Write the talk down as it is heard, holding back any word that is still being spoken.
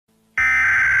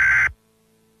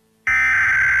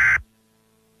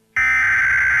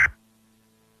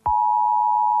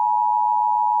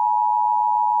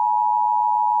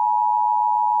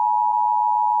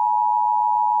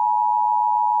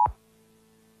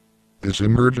This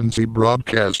emergency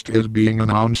broadcast is being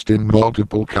announced in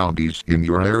multiple counties in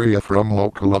your area from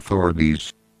local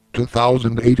authorities.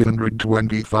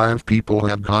 2,825 people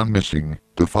have gone missing.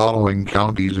 The following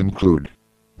counties include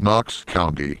Knox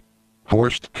County,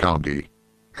 Horst County,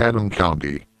 Haddon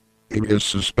County. It is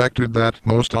suspected that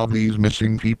most of these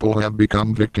missing people have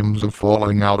become victims of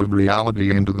falling out of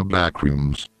reality into the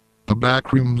backrooms. The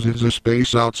backrooms is a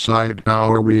space outside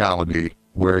our reality,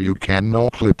 where you can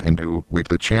no-clip into, which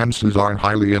the chances are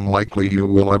highly unlikely you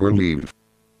will ever leave.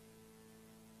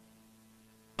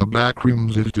 The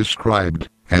backrooms is described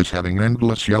as having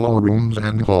endless yellow rooms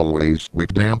and hallways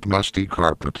with damp musty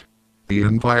carpet. The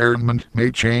environment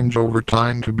may change over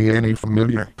time to be any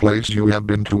familiar place you have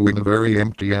been to with a very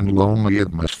empty and lonely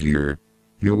atmosphere.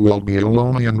 You will be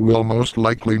alone and will most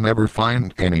likely never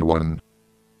find anyone.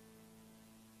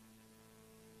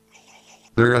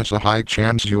 There is a high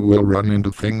chance you will run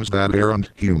into things that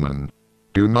aren't human.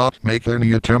 Do not make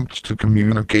any attempts to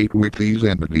communicate with these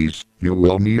entities. You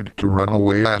will need to run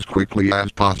away as quickly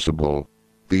as possible.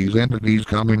 These entities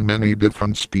come in many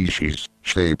different species,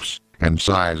 shapes, and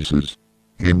sizes.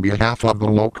 In behalf of the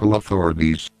local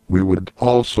authorities, we would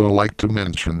also like to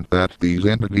mention that these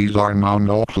entities are now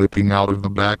no-clipping out of the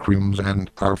backrooms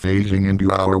and are phasing into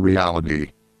our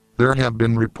reality. There have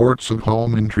been reports of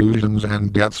home intrusions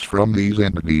and deaths from these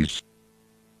entities.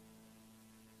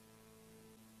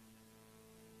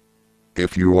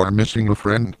 If you are missing a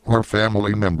friend or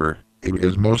family member, it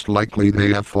is most likely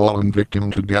they have fallen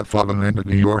victim to death of an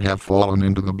entity or have fallen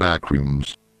into the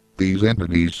backrooms. These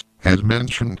entities, as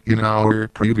mentioned in our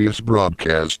previous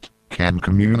broadcast, can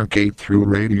communicate through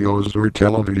radios or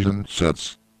television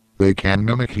sets. They can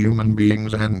mimic human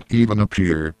beings and even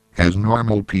appear as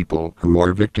normal people who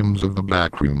are victims of the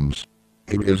backrooms.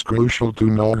 It is crucial to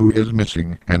know who is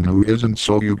missing and who isn't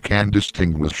so you can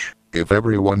distinguish if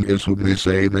everyone is who they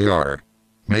say they are.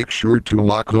 Make sure to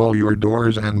lock all your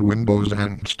doors and windows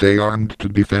and stay armed to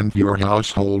defend your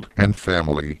household and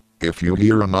family. If you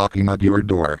hear a knocking at your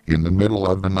door in the middle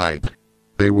of the night,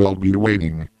 they will be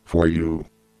waiting for you.